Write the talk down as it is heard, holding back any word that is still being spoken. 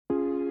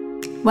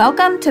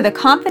Welcome to the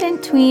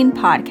Confident Tween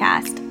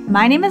podcast.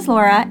 My name is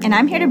Laura, and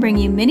I'm here to bring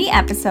you mini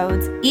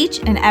episodes each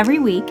and every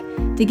week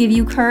to give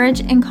you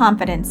courage and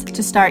confidence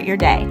to start your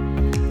day.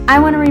 I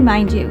want to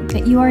remind you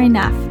that you are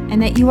enough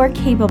and that you are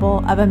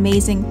capable of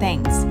amazing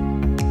things.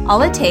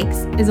 All it takes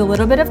is a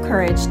little bit of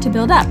courage to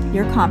build up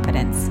your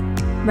confidence.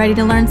 Ready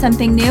to learn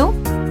something new?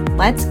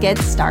 Let's get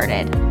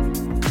started.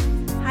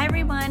 Hi,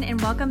 everyone,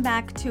 and welcome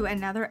back to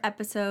another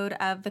episode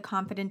of the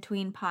Confident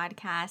Tween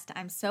podcast.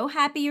 I'm so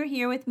happy you're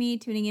here with me,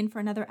 tuning in for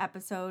another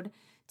episode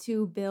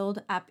to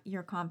build up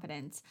your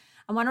confidence.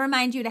 I want to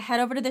remind you to head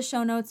over to the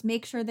show notes,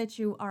 make sure that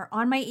you are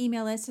on my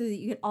email list so that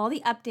you get all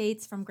the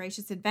updates from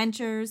Gracious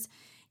Adventures.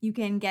 You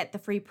can get the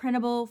free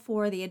printable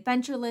for the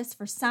adventure list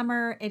for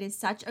summer. It is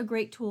such a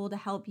great tool to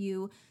help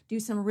you do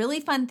some really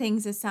fun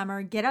things this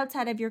summer, get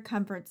outside of your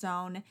comfort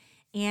zone,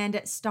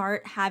 and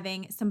start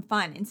having some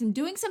fun and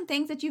doing some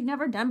things that you've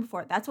never done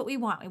before. That's what we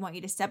want. We want you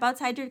to step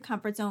outside your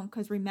comfort zone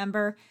because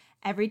remember,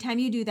 every time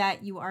you do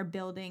that, you are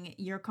building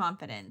your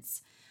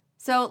confidence.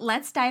 So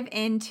let's dive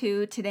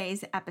into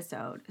today's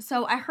episode.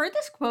 So I heard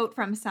this quote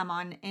from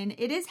someone, and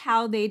it is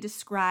how they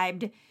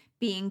described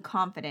being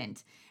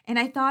confident. And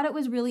I thought it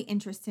was really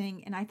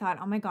interesting. And I thought,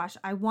 oh my gosh,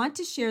 I want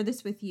to share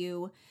this with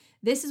you.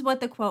 This is what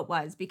the quote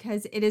was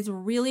because it is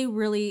really,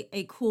 really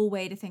a cool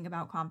way to think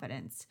about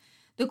confidence.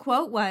 The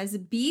quote was,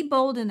 be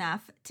bold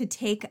enough to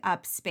take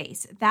up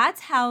space.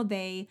 That's how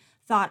they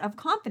thought of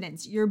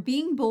confidence. You're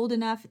being bold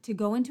enough to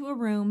go into a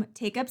room,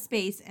 take up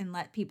space, and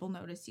let people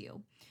notice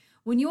you.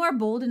 When you are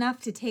bold enough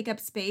to take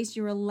up space,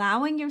 you're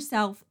allowing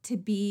yourself to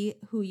be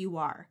who you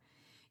are.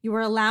 You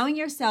are allowing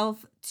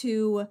yourself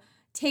to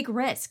take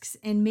risks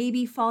and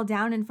maybe fall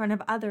down in front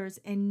of others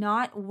and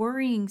not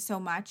worrying so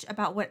much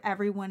about what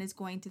everyone is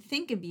going to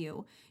think of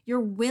you. You're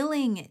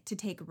willing to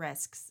take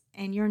risks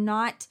and you're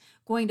not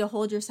going to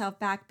hold yourself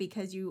back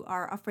because you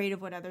are afraid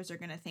of what others are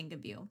going to think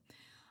of you.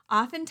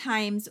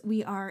 Oftentimes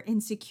we are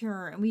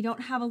insecure and we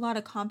don't have a lot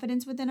of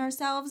confidence within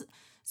ourselves.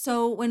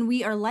 So when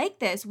we are like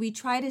this, we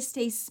try to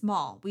stay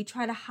small. We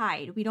try to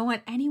hide. We don't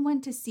want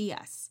anyone to see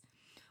us.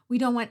 We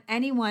don't want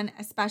anyone,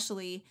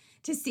 especially,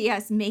 to see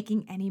us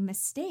making any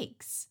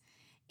mistakes.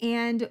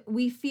 And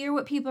we fear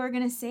what people are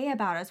going to say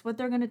about us, what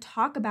they're going to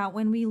talk about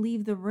when we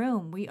leave the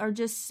room. We are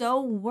just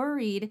so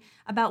worried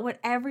about what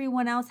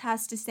everyone else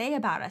has to say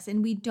about us.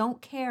 And we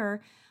don't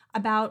care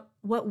about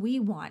what we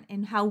want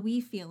and how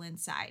we feel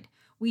inside.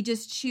 We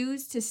just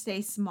choose to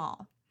stay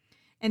small.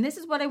 And this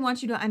is what I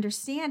want you to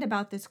understand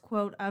about this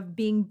quote of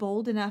being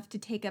bold enough to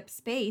take up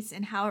space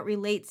and how it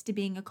relates to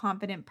being a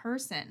confident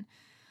person.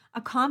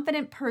 A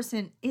confident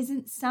person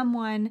isn't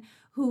someone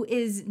who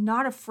is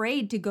not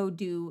afraid to go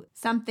do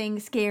something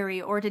scary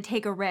or to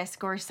take a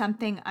risk or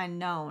something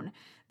unknown.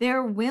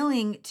 They're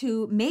willing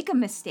to make a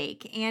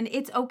mistake, and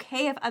it's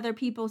okay if other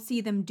people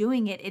see them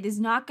doing it. It is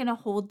not going to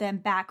hold them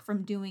back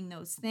from doing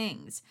those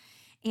things.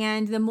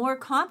 And the more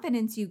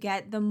confidence you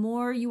get, the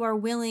more you are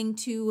willing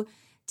to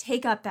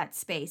take up that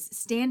space,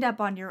 stand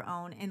up on your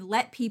own, and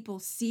let people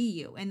see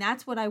you. And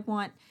that's what I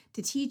want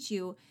to teach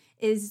you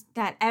is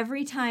that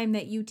every time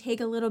that you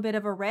take a little bit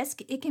of a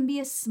risk, it can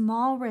be a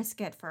small risk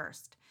at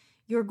first.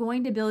 You're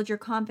going to build your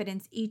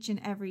confidence each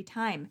and every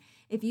time.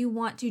 If you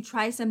want to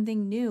try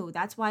something new,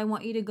 that's why I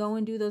want you to go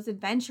and do those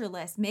adventure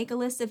lists. Make a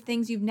list of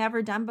things you've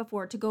never done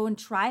before to go and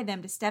try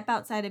them, to step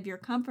outside of your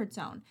comfort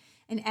zone.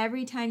 And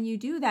every time you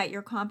do that,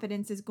 your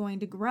confidence is going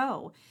to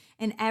grow.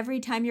 And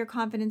every time your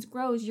confidence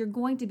grows, you're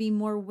going to be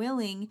more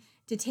willing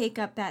to take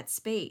up that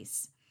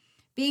space.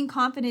 Being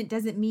confident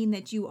doesn't mean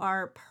that you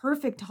are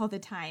perfect all the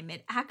time.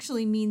 It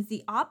actually means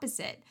the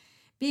opposite.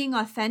 Being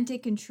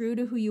authentic and true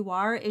to who you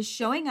are is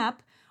showing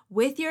up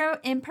with your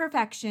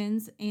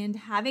imperfections and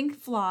having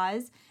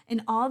flaws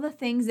and all the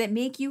things that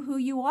make you who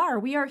you are.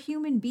 We are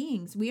human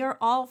beings. We are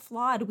all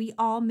flawed. We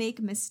all make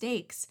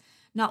mistakes.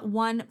 Not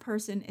one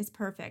person is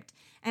perfect.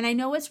 And I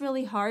know it's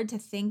really hard to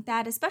think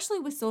that, especially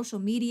with social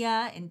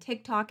media and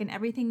TikTok and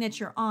everything that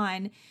you're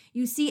on.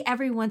 You see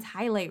everyone's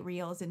highlight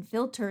reels and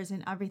filters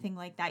and everything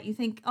like that. You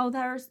think, oh,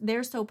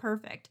 they're so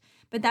perfect.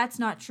 But that's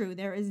not true.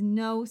 There is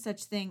no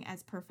such thing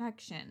as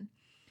perfection.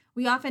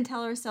 We often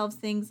tell ourselves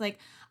things like,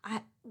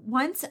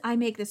 once I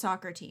make the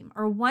soccer team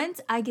or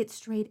once I get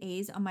straight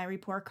A's on my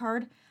report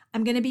card,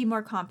 I'm going to be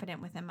more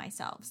confident within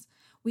myself.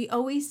 We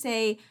always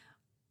say,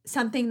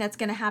 something that's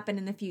going to happen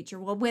in the future.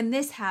 Well, when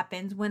this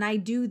happens, when I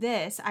do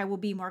this, I will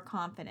be more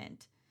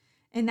confident.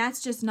 And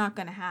that's just not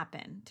going to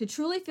happen. To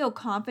truly feel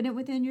confident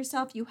within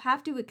yourself, you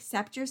have to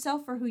accept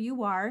yourself for who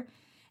you are.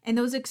 And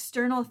those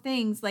external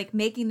things like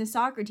making the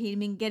soccer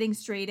team and getting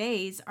straight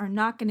A's are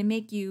not going to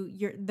make you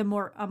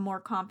a more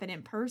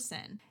confident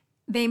person.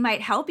 They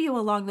might help you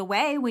along the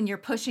way when you're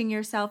pushing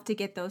yourself to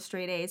get those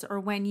straight A's or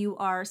when you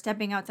are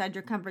stepping outside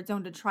your comfort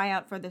zone to try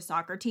out for the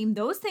soccer team.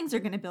 Those things are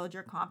going to build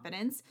your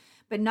confidence,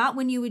 but not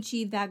when you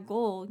achieve that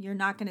goal. You're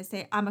not going to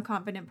say, I'm a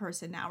confident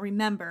person now.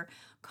 Remember,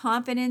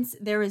 confidence,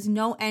 there is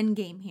no end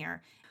game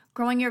here.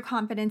 Growing your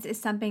confidence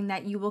is something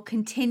that you will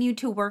continue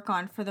to work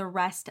on for the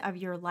rest of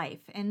your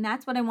life. And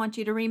that's what I want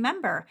you to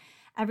remember.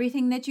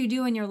 Everything that you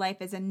do in your life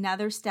is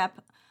another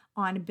step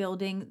on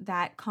building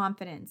that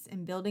confidence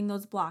and building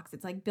those blocks.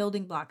 It's like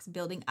building blocks,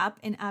 building up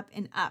and up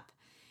and up.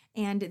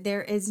 And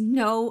there is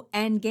no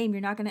end game.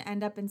 You're not going to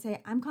end up and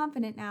say, I'm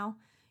confident now.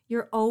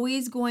 You're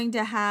always going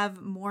to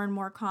have more and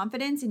more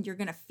confidence and you're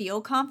going to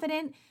feel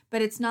confident,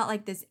 but it's not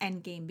like this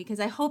end game, because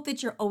I hope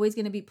that you're always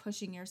going to be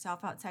pushing yourself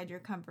outside your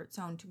comfort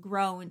zone to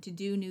grow and to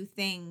do new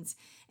things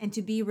and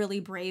to be really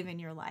brave in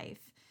your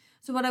life.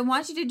 So what I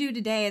want you to do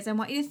today is I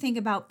want you to think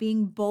about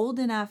being bold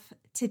enough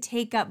to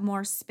take up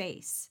more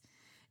space.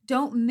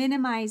 Don't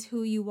minimize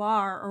who you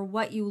are or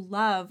what you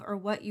love or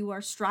what you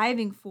are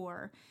striving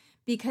for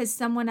because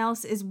someone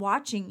else is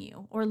watching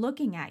you or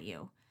looking at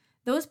you.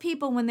 Those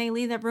people, when they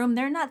leave that room,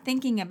 they're not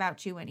thinking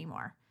about you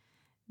anymore.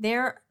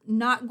 They're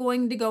not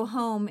going to go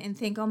home and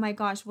think, oh my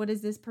gosh, what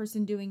is this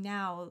person doing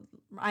now?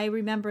 I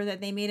remember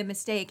that they made a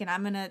mistake and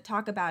I'm going to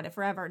talk about it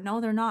forever.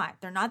 No, they're not.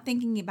 They're not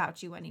thinking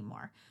about you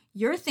anymore.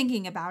 You're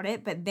thinking about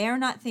it, but they're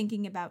not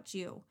thinking about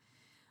you.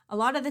 A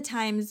lot of the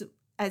times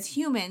as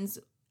humans,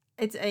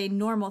 it's a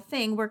normal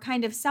thing. We're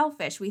kind of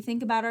selfish. We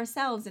think about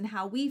ourselves and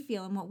how we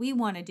feel and what we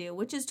want to do,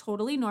 which is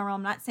totally normal.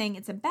 I'm not saying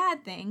it's a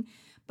bad thing,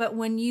 but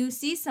when you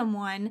see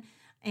someone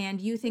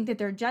and you think that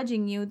they're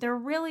judging you, they're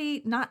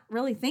really not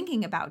really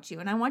thinking about you.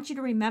 And I want you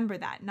to remember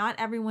that. Not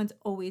everyone's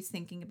always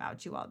thinking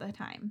about you all the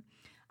time.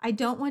 I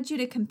don't want you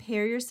to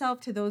compare yourself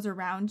to those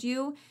around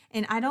you.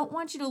 And I don't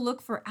want you to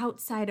look for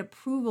outside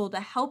approval to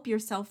help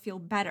yourself feel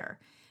better,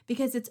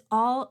 because it's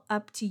all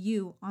up to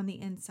you on the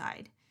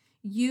inside.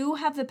 You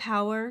have the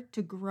power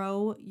to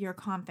grow your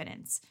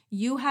confidence.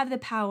 You have the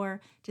power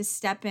to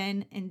step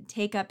in and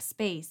take up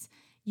space.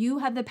 You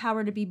have the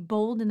power to be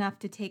bold enough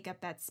to take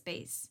up that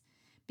space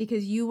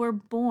because you were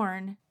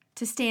born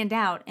to stand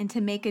out and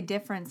to make a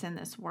difference in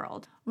this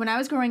world. When I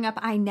was growing up,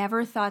 I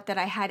never thought that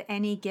I had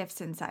any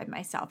gifts inside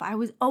myself. I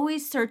was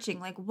always searching,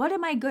 like, what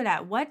am I good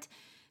at? What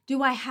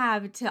do I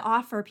have to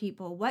offer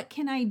people? What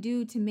can I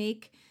do to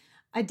make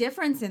a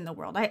difference in the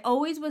world? I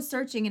always was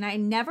searching, and I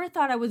never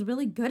thought I was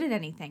really good at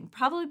anything,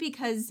 probably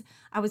because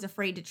I was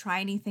afraid to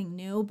try anything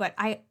new, but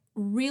I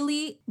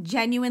really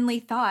genuinely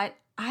thought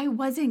I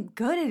wasn't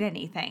good at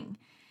anything.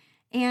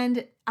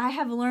 And I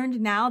have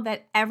learned now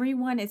that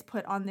everyone is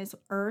put on this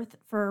earth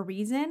for a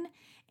reason,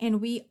 and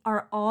we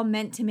are all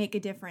meant to make a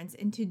difference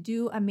and to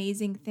do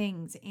amazing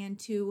things and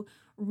to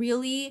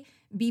really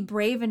be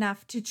brave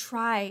enough to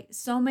try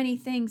so many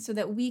things so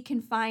that we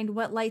can find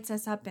what lights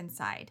us up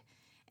inside.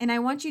 And I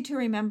want you to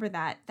remember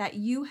that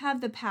you have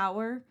the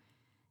power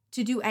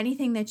to do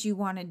anything that you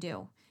want to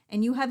do.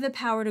 And you have the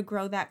power to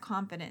grow that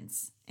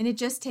confidence. And it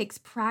just takes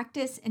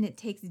practice, and it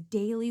takes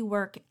daily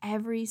work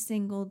every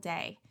single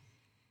day.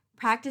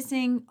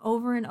 Practicing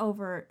over and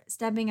over,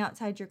 stepping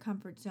outside your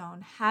comfort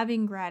zone,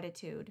 having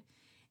gratitude,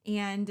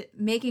 and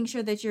making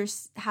sure that you're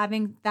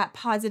having that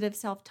positive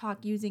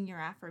self-talk using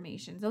your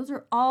affirmations. Those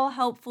are all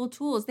helpful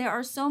tools. There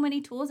are so many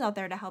tools out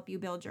there to help you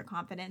build your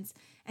confidence.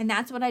 And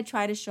that's what I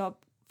try to show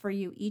up for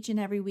you each and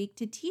every week,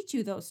 to teach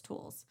you those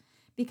tools,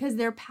 because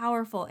they're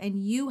powerful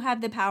and you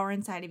have the power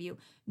inside of you.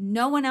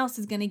 No one else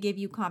is going to give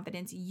you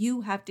confidence.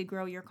 You have to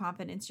grow your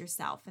confidence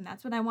yourself. And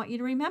that's what I want you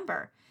to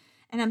remember.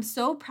 And I'm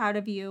so proud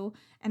of you.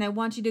 And I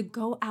want you to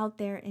go out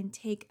there and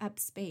take up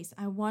space.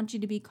 I want you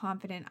to be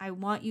confident. I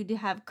want you to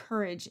have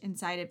courage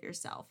inside of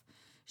yourself.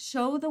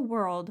 Show the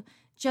world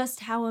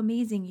just how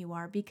amazing you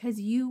are, because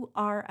you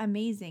are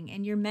amazing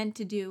and you're meant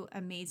to do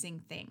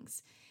amazing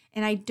things.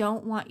 And I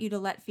don't want you to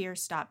let fear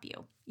stop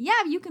you.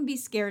 Yeah, you can be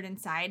scared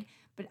inside,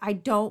 but I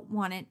don't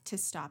want it to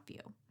stop you.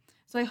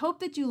 So I hope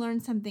that you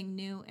learned something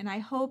new, and I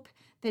hope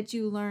that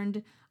you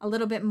learned a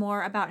little bit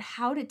more about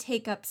how to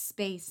take up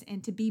space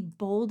and to be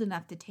bold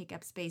enough to take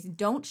up space.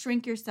 Don't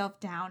shrink yourself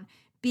down.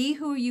 Be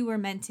who you were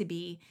meant to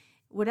be.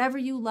 Whatever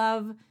you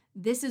love,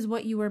 this is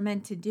what you were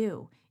meant to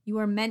do. You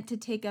are meant to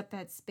take up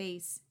that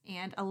space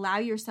and allow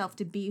yourself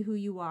to be who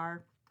you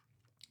are,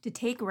 to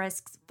take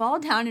risks, fall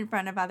down in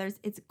front of others.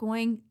 It's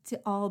going to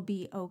all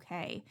be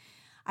okay.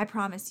 I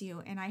promise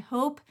you. And I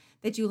hope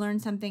that you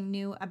learned something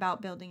new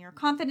about building your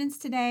confidence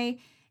today.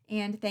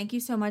 And thank you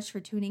so much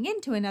for tuning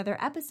in to another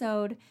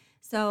episode.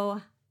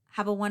 So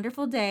have a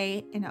wonderful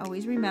day. And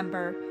always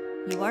remember,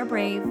 you are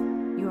brave,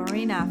 you are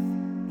enough,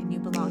 and you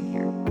belong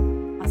here.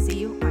 I'll see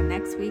you on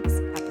next week's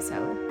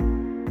episode.